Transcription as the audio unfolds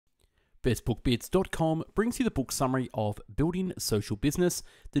bestbookbits.com brings you the book summary of Building Social Business,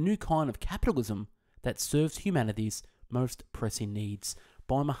 the New Kind of Capitalism That Serves Humanity's Most Pressing Needs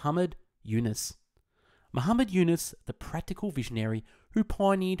by Yunus. Yunus, the practical visionary who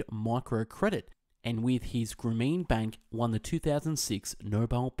pioneered microcredit and with his Grameen Bank won the 2006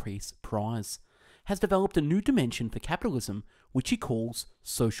 Nobel Peace Prize, has developed a new dimension for capitalism which he calls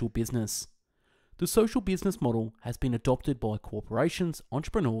social business. The social business model has been adopted by corporations,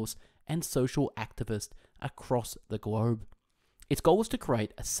 entrepreneurs, and social activists across the globe. Its goal is to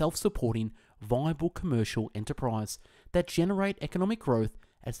create a self-supporting, viable commercial enterprise that generate economic growth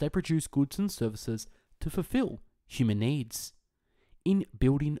as they produce goods and services to fulfill human needs. In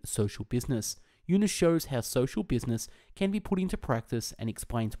Building Social Business, Yunus shows how social business can be put into practice and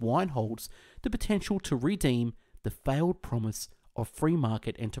explains why it holds the potential to redeem the failed promise of free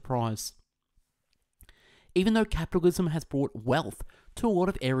market enterprise. Even though capitalism has brought wealth to a lot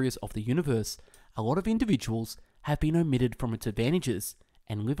of areas of the universe, a lot of individuals have been omitted from its advantages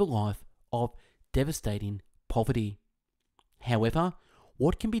and live a life of devastating poverty. However,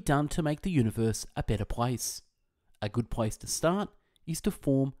 what can be done to make the universe a better place? A good place to start is to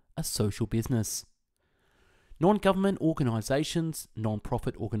form a social business. Non-government organisations,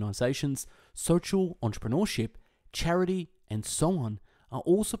 non-profit organisations, social entrepreneurship, charity, and so on are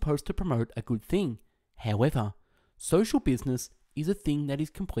all supposed to promote a good thing. However, social business is a thing that is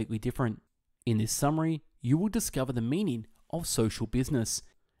completely different. In this summary, you will discover the meaning of social business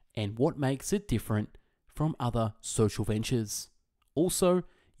and what makes it different from other social ventures. Also,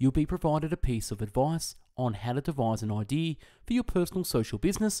 you'll be provided a piece of advice on how to devise an idea for your personal social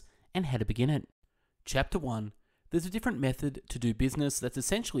business and how to begin it. Chapter 1. There's a different method to do business that's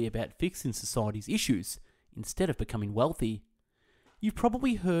essentially about fixing society's issues instead of becoming wealthy. You've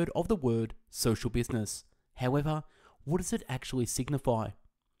probably heard of the word social business. However, what does it actually signify?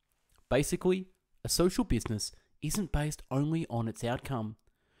 Basically, a social business isn't based only on its outcome.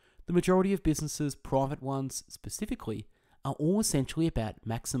 The majority of businesses, private ones specifically, are all essentially about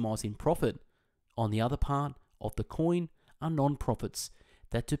maximizing profit. On the other part of the coin are non-profits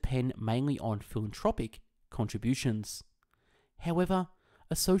that depend mainly on philanthropic contributions. However,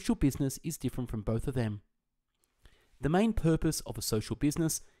 a social business is different from both of them. The main purpose of a social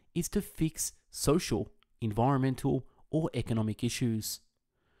business is to fix social, environmental, or economic issues.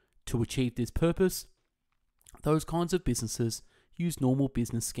 To achieve this purpose, those kinds of businesses use normal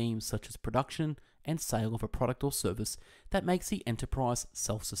business schemes such as production and sale of a product or service that makes the enterprise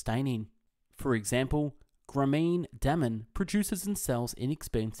self-sustaining. For example, Grameen Bank produces and sells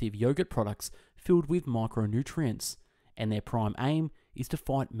inexpensive yogurt products filled with micronutrients, and their prime aim is to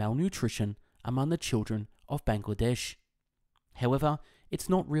fight malnutrition among the children of Bangladesh. However, it's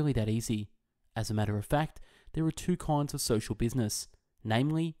not really that easy. As a matter of fact, there are two kinds of social business,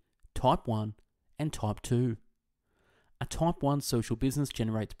 namely Type 1 and Type 2. A Type 1 social business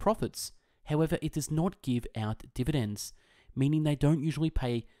generates profits, however it does not give out dividends, meaning they don't usually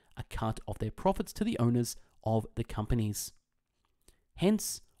pay a cut of their profits to the owners of the companies.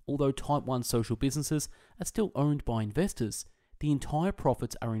 Hence, although Type 1 social businesses are still owned by investors, the entire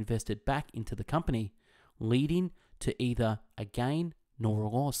profits are invested back into the company, leading to either a gain nor a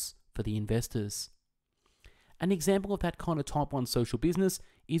loss for the investors. An example of that kind of Type 1 social business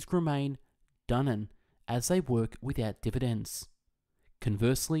is Grameen Bank, as they work without dividends.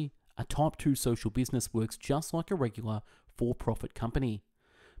 Conversely, a Type 2 social business works just like a regular for-profit company.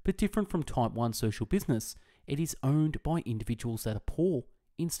 But different from Type 1 social business, it is owned by individuals that are poor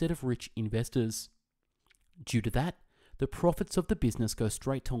instead of rich investors. Due to that, the profits of the business go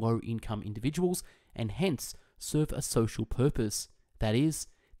straight to low-income individuals and hence serve a social purpose, that is,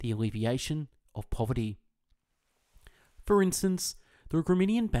 the alleviation of poverty. For instance, the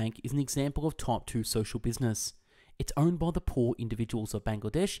Grameen Bank is an example of Type 2 social business. It's owned by the poor individuals of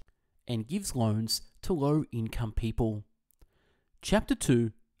Bangladesh and gives loans to low-income people. Chapter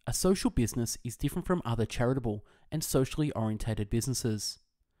 2. A social business is different from other charitable and socially orientated businesses.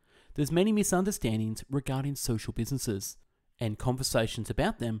 There's many misunderstandings regarding social businesses, and conversations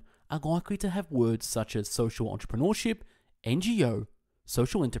about them are likely to have words such as social entrepreneurship, NGO,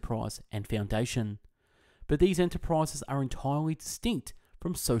 social enterprise, and foundation. But these enterprises are entirely distinct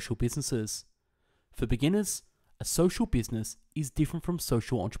from social businesses. For beginners, a social business is different from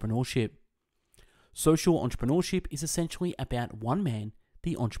social entrepreneurship. Social entrepreneurship is essentially about one man,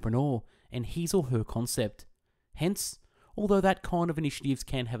 the entrepreneur, and his or her concept. Hence, although that kind of initiatives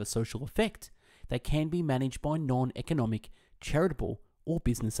can have a social effect, they can be managed by non-economic, charitable, or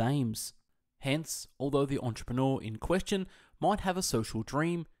business aims. Hence, although the entrepreneur in question might have a social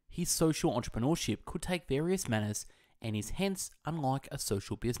dream, his social entrepreneurship could take various manners and is hence unlike a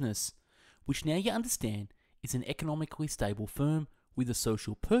social business. which now you understand is an economically stable firm with a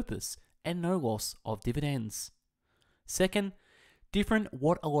social purpose and no loss of dividends. Second,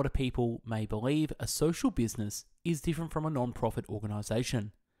 what a lot of people may believe a social business is different from a non-profit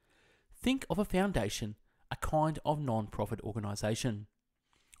organisation. Think of a foundation, a kind of non-profit organisation.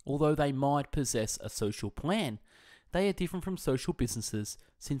 Although they might possess a social plan, they are different from social businesses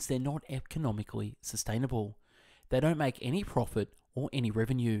since they're not economically sustainable. They don't make any profit or any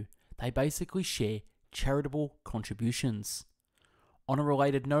revenue. They basically share charitable contributions. On a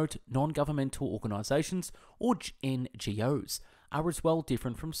related note, non-governmental organisations, or NGOs, are as well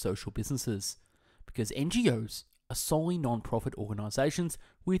different from social businesses, because NGOs are solely non-profit organisations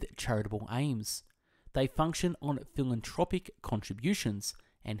with charitable aims. They function on philanthropic contributions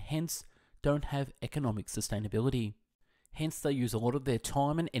and hence don't have economic sustainability. Hence they use a lot of their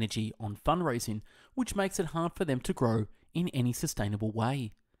time and energy on fundraising, which makes it hard for them to grow in any sustainable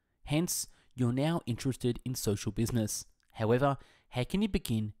way. Hence, you're now interested in social business. However, how can you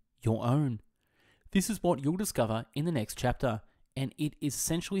begin your own? This is what you'll discover in the next chapter, and it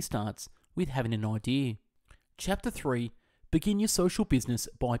essentially starts with having an idea. Chapter 3, begin your social business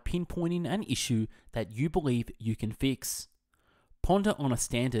by pinpointing an issue that you believe you can fix. Ponder on a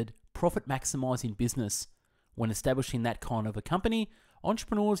standard, profit-maximizing business. When establishing that kind of a company,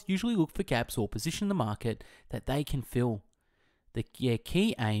 entrepreneurs usually look for gaps or position in the market that they can fill. Their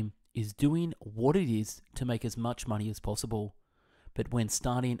key aim is doing what it is to make as much money as possible. But when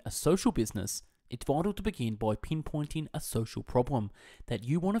starting a social business, it's vital to begin by pinpointing a social problem that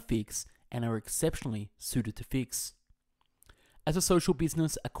you want to fix and are exceptionally suited to fix. As a social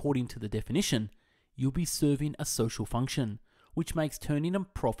business, according to the definition, you'll be serving a social function, which makes turning a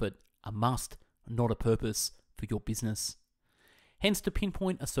profit a must, not a purpose, for your business. Hence, to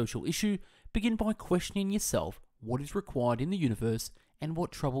pinpoint a social issue, begin by questioning yourself what is required in the universe and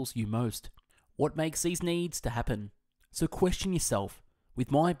what troubles you most. What makes these needs to happen? So question yourself,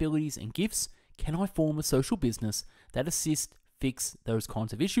 with my abilities and gifts, can I form a social business that assists fix those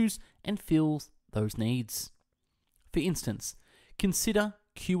kinds of issues and fills those needs? For instance, consider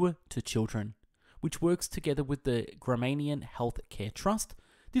Cure to Children, which works together with the Gramanian Health Care Trust.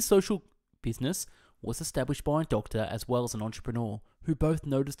 This social business was established by a doctor as well as an entrepreneur who both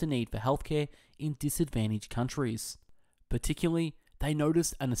noticed a need for healthcare in disadvantaged countries. Particularly, they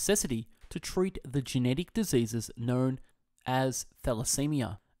noticed a necessity to treat the genetic diseases known as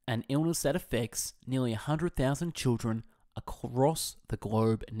thalassemia, an illness that affects nearly 100,000 children across the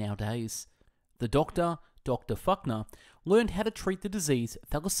globe nowadays. The doctor, Dr. Fuckner, learned how to treat the disease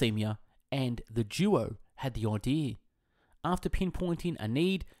thalassemia, and the duo had the idea. After pinpointing a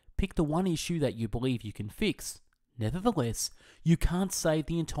need, pick the one issue that you believe you can fix. Nevertheless, you can't save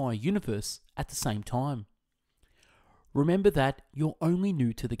the entire universe at the same time. Remember that you're only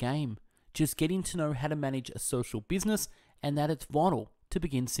new to the game, just getting to know how to manage a social business, and that it's vital to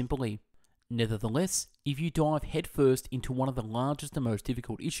begin simply. Nevertheless, if you dive headfirst into one of the largest and most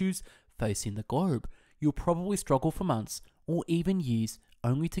difficult issues facing the globe, you'll probably struggle for months or even years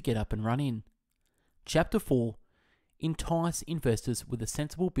only to get up and running. Chapter 4. Entice investors with a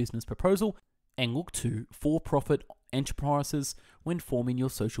sensible business proposal and look to for-profit enterprises when forming your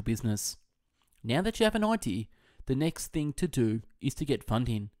social business. Now that you have an idea, the next thing to do is to get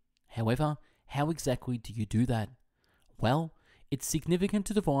funding. However, how exactly do you do that? Well, it's significant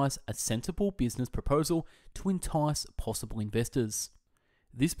to devise a sensible business proposal to entice possible investors.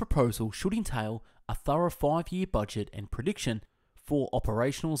 This proposal should entail a thorough 5-year budget and prediction for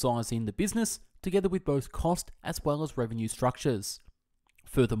operationalizing the business, together with both cost as well as revenue structures.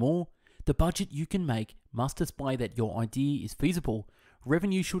 Furthermore, the budget you can make must display that your idea is feasible.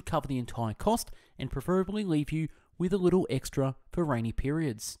 Revenue should cover the entire cost and preferably leave you with a little extra for rainy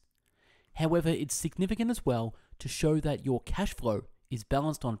periods. However, it's significant as well to show that your cash flow is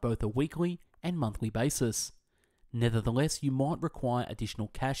balanced on both a weekly and monthly basis. Nevertheless, you might require additional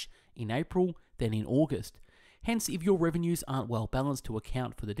cash in April than in August. Hence, if your revenues aren't well balanced to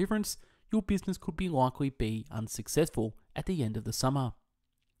account for the difference, your business could likely be unsuccessful at the end of the summer.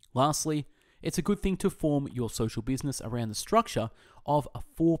 Lastly, it's a good thing to form your social business around the structure of a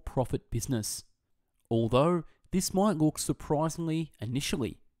for-profit business. Although this might look surprisingly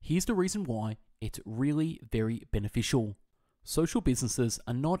initially, here's the reason why it's really very beneficial. Social businesses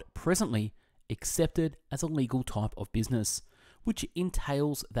are not presently accepted as a legal type of business, which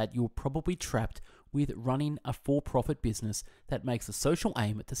entails that you're probably trapped with running a for-profit business that makes a social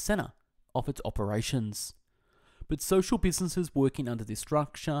aim at the center of its operations. But social businesses working under this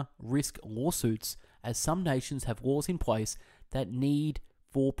structure risk lawsuits, as some nations have laws in place that need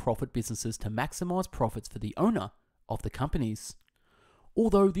for-profit businesses to maximize profits for the owner of the companies.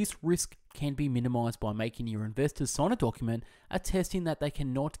 although this risk can be minimized by making your investors sign a document attesting that they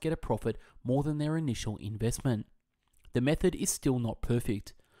cannot get a profit more than their initial investment. The method is still not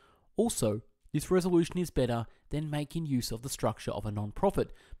perfect. Also, this resolution is better than making use of the structure of a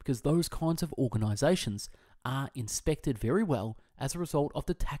non-profit because those kinds of organizations are inspected very well as a result of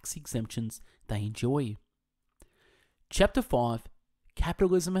the tax exemptions they enjoy. Chapter 5.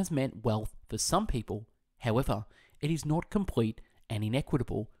 Capitalism has meant wealth for some people. However, it is not complete and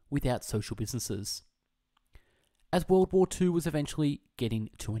inequitable without social businesses. As World War II was eventually getting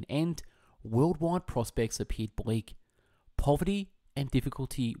to an end, worldwide prospects appeared bleak. Poverty and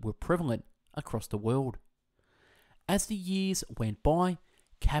difficulty were prevalent across the world. As the years went by,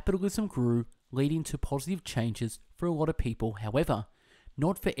 capitalism grew, leading to positive changes for a lot of people, however,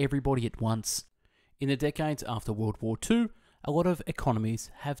 not for everybody at once. In the decades after World War II, a lot of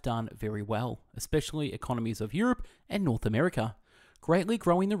economies have done very well, especially economies of Europe and North America, greatly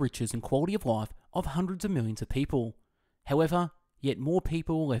growing the riches and quality of life of hundreds of millions of people. However, yet more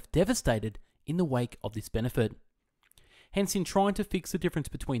people were left devastated in the wake of this benefit. Hence, in trying to fix the difference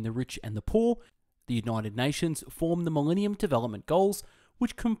between the rich and the poor, the United Nations formed the Millennium Development Goals,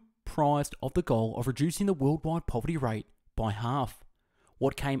 which comprised of the goal of reducing the worldwide poverty rate by half.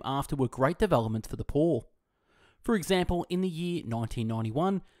 What came after were great developments for the poor. For example, in the year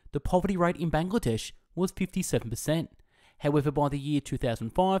 1991, the poverty rate in Bangladesh was 57%. However, by the year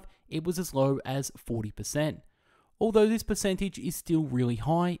 2005, it was as low as 40%. Although this percentage is still really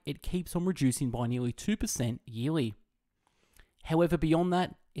high, it keeps on reducing by nearly 2% yearly. However, beyond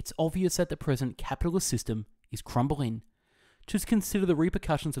that, it's obvious that the present capitalist system is crumbling. Just consider the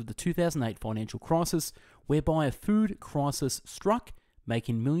repercussions of the 2008 financial crisis, whereby a food crisis struck,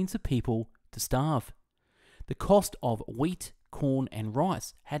 making millions of people to starve. The cost of wheat, corn, and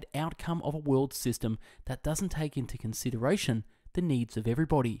rice had outcome of a world system that doesn't take into consideration the needs of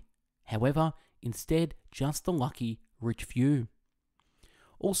everybody. However, instead, just the lucky, rich few.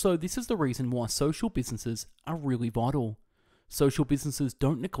 Also, this is the reason why social businesses are really vital. Social businesses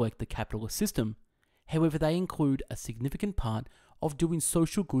don't neglect the capitalist system. However, they include a significant part of doing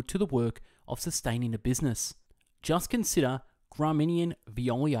social good to the work of sustaining a business. Just consider Grameen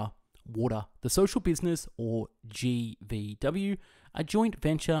Veolia Water, the social business, or GVW, a joint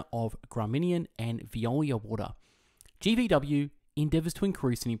venture of Grameen and Veolia Water. GVW endeavours to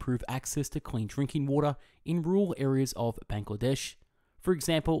increase and improve access to clean drinking water in rural areas of Bangladesh. For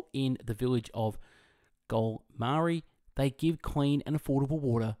example, in the village of Golmari, they give clean and affordable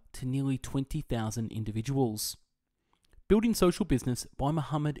water to nearly 20,000 individuals. Building Social Business by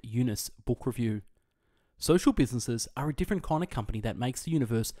Muhammad Yunus, book review. Social businesses are a different kind of company that makes the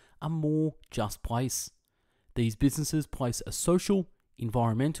universe a more just place. These businesses place a social,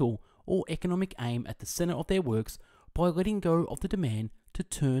 environmental, or economic aim at the center of their works by letting go of the demand to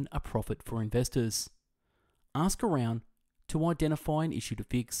turn a profit for investors. Ask around to identify an issue to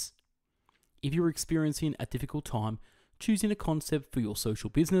fix. If you're experiencing a difficult time choosing a concept for your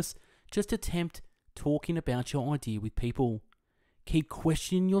social business, just attempt talking about your idea with people. Keep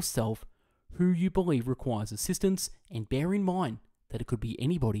questioning yourself who you believe requires assistance, and bear in mind that it could be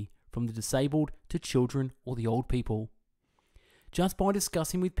anybody from the disabled to children or the old people. Just by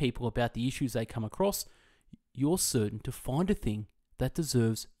discussing with people about the issues they come across, you're certain to find a thing that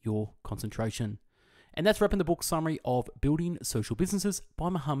deserves your concentration. And that's wrapping the book summary of Building Social Businesses by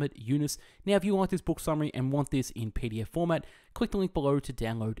Muhammad Yunus. Now, if you like this book summary and want this in PDF format, click the link below to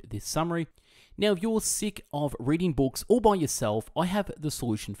download this summary. Now, if you're sick of reading books all by yourself, I have the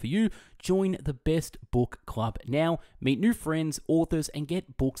solution for you. Join the Best Book Club now. Meet new friends, authors, and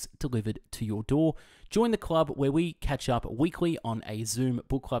get books delivered to your door. Join the club where we catch up weekly on a Zoom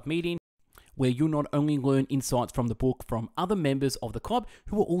book club meeting, where you'll not only learn insights from the book from other members of the club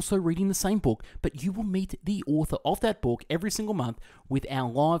who are also reading the same book, but you will meet the author of that book every single month with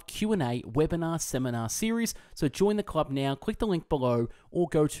our live Q&A webinar seminar series. So join the club now, click the link below, or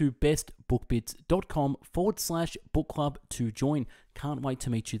go to bestbookbits.com/book club to join. Can't wait to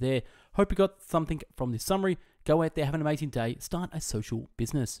meet you there. Hope you got something from this summary. Go out there, have an amazing day, start a social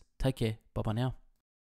business. Take care. Bye-bye now.